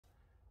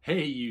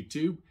Hey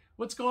YouTube,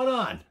 what's going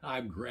on?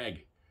 I'm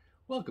Greg.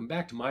 Welcome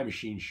back to my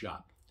machine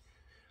shop.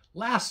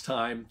 Last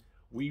time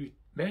we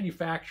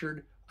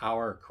manufactured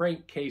our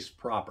crankcase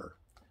proper.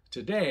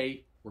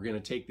 Today we're going to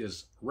take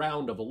this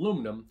round of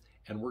aluminum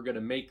and we're going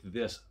to make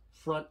this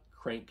front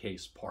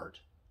crankcase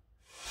part.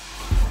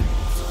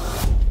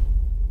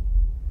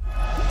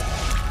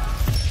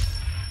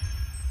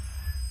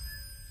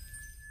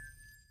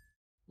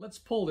 Let's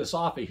pull this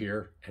off of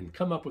here and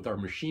come up with our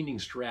machining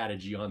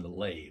strategy on the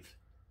lathe.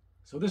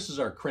 So this is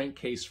our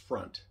crankcase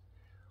front.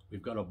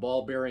 We've got a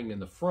ball bearing in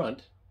the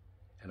front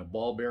and a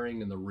ball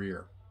bearing in the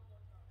rear.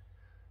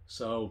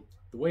 So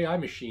the way I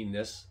machine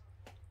this,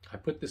 I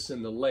put this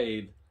in the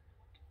lathe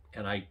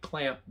and I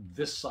clamp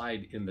this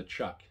side in the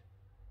chuck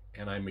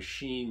and I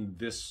machine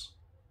this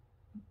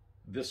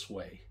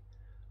way.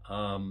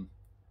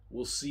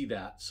 We'll see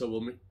that. So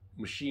we'll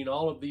machine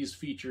all of these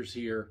features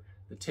here,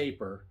 the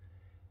taper,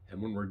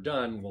 and when we're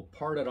done, we'll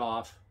part it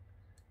off,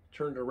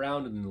 turn it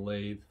around in the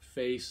lathe,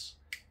 face,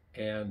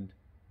 and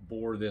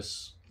bore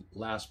this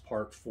last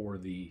part for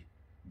the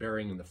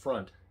bearing in the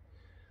front.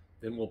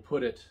 Then we'll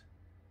put it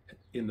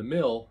in the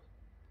mill,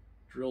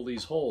 drill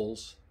these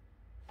holes,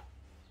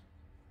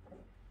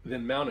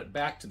 then mount it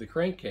back to the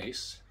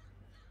crankcase,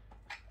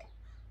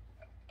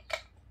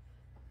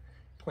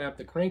 clamp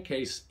the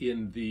crankcase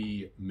in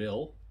the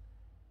mill,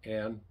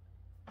 and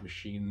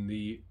machine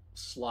the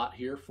slot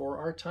here for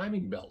our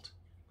timing belt.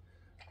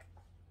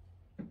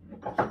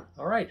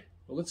 All right,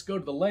 well, let's go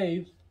to the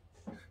lathe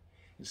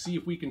and see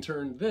if we can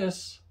turn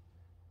this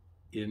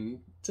into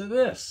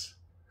this.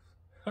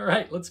 All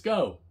right, let's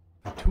go.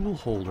 A tool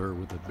holder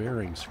with a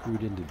bearing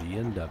screwed into the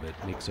end of it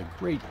makes a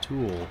great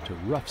tool to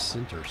rough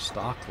center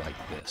stock like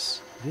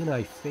this. Then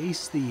I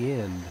face the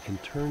end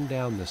and turn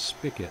down the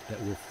spigot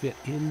that will fit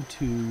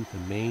into the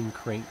main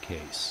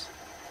crankcase.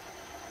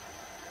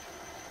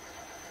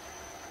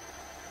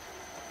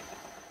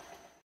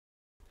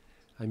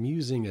 I'm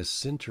using a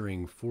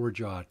centering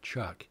 4-jaw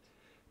chuck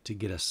to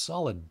get a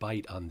solid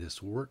bite on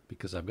this work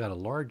because I've got a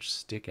large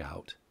stick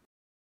out.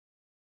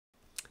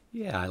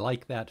 Yeah, I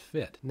like that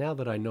fit. Now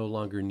that I no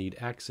longer need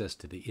access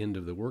to the end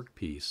of the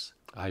workpiece,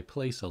 I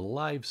place a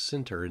live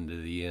center into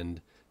the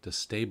end to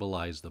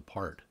stabilize the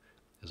part,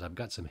 as I've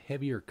got some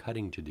heavier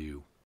cutting to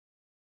do.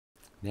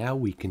 Now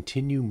we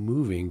continue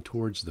moving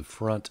towards the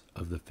front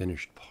of the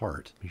finished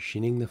part,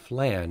 machining the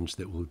flange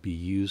that will be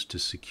used to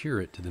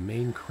secure it to the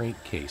main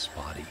crankcase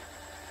body.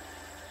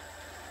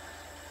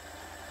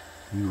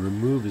 We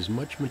remove as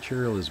much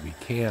material as we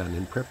can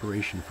in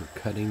preparation for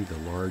cutting the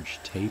large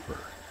taper.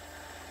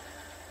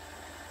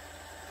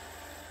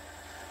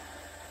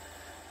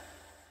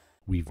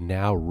 We've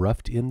now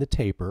roughed in the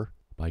taper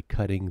by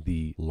cutting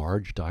the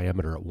large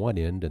diameter at one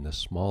end and the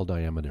small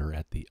diameter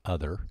at the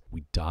other.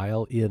 We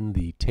dial in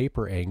the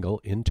taper angle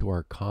into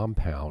our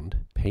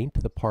compound, paint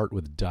the part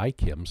with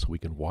die-kim so we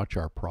can watch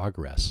our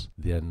progress,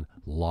 then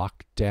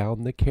lock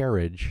down the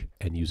carriage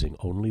and using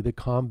only the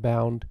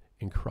compound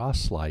and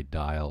cross-slide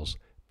dials,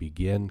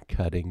 begin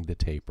cutting the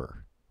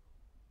taper.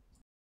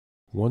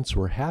 Once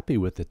we're happy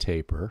with the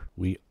taper,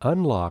 we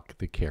unlock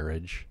the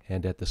carriage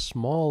and at the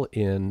small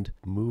end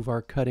move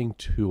our cutting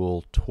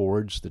tool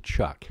towards the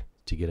chuck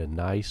to get a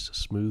nice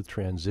smooth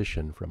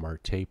transition from our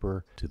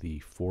taper to the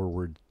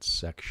forward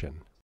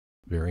section.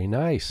 Very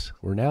nice.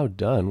 We're now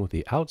done with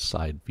the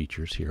outside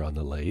features here on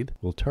the lathe.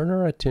 We'll turn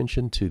our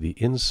attention to the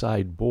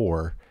inside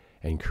bore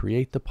and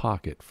create the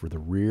pocket for the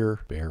rear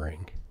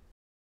bearing.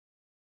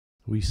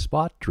 We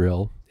spot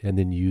drill and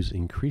then use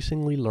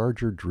increasingly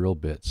larger drill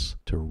bits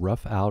to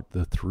rough out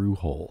the through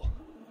hole.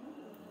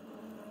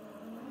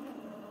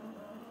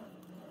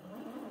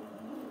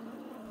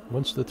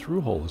 Once the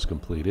through hole is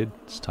completed,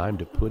 it's time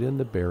to put in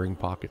the bearing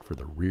pocket for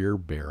the rear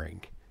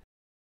bearing.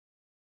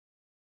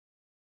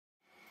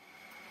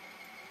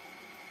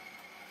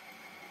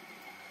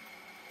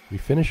 We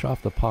finish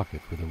off the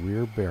pocket for the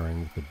rear bearing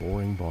with the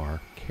boring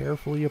bar,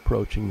 carefully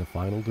approaching the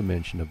final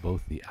dimension of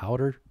both the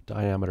outer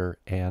diameter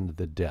and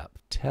the depth,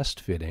 test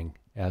fitting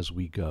as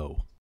we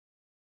go.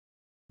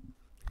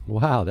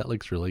 Wow, that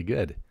looks really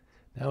good.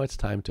 Now it's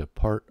time to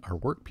part our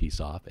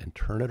workpiece off and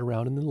turn it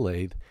around in the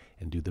lathe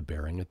and do the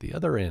bearing at the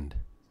other end.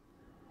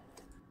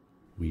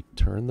 We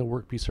turn the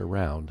workpiece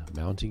around,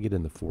 mounting it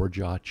in the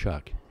 4-jaw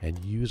chuck,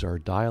 and use our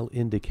dial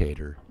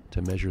indicator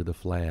to measure the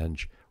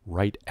flange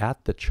right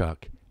at the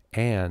chuck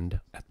and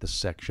at the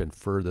section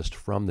furthest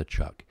from the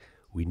chuck.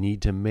 We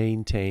need to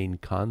maintain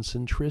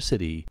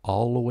concentricity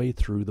all the way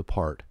through the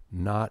part,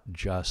 not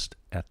just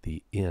at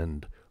the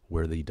end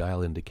where the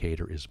dial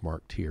indicator is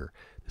marked here.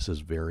 This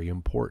is very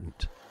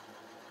important.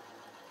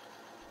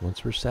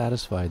 Once we're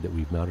satisfied that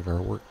we've mounted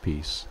our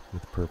workpiece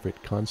with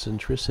perfect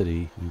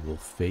concentricity, we will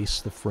face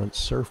the front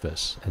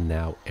surface, and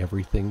now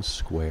everything's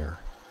square.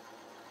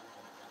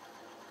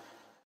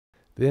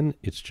 Then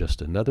it's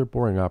just another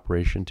boring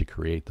operation to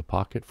create the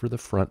pocket for the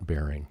front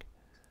bearing.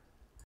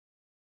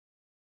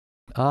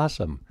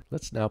 Awesome!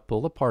 Let's now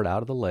pull the part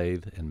out of the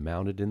lathe and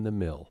mount it in the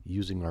mill,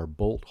 using our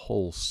bolt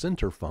hole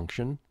center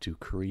function to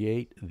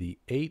create the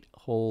 8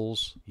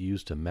 holes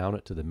used to mount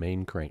it to the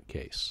main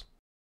crankcase.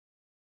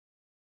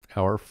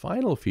 Our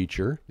final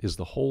feature is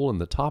the hole in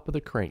the top of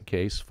the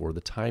crankcase for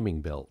the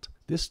timing belt.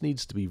 This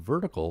needs to be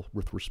vertical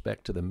with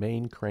respect to the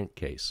main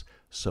crankcase,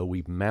 so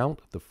we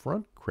mount the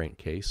front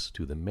crankcase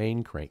to the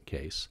main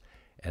crankcase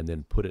and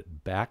then put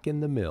it back in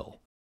the mill.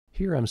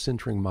 Here I'm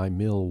centering my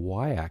mill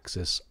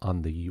y-axis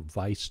on the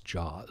vise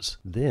jaws.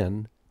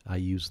 Then I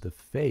use the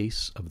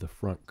face of the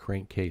front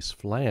crankcase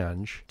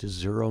flange to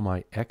zero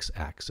my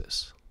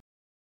x-axis.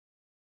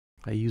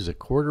 I use a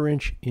 1/4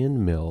 inch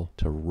end mill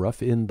to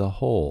rough in the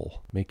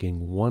hole,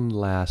 making one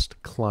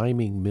last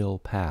climbing mill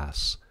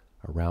pass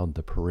around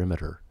the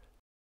perimeter.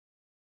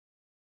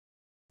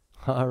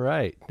 All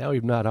right, now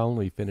we've not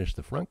only finished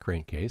the front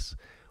crankcase,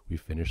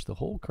 we've finished the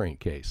whole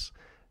crankcase.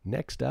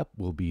 Next up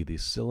will be the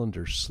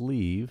cylinder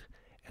sleeve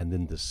and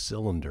then the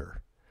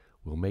cylinder.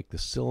 We'll make the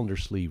cylinder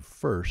sleeve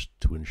first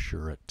to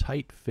ensure a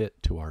tight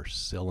fit to our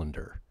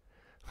cylinder.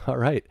 All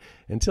right,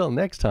 until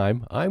next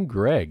time, I'm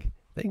Greg.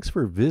 Thanks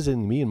for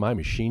visiting me in my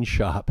machine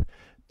shop.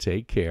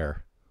 Take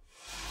care.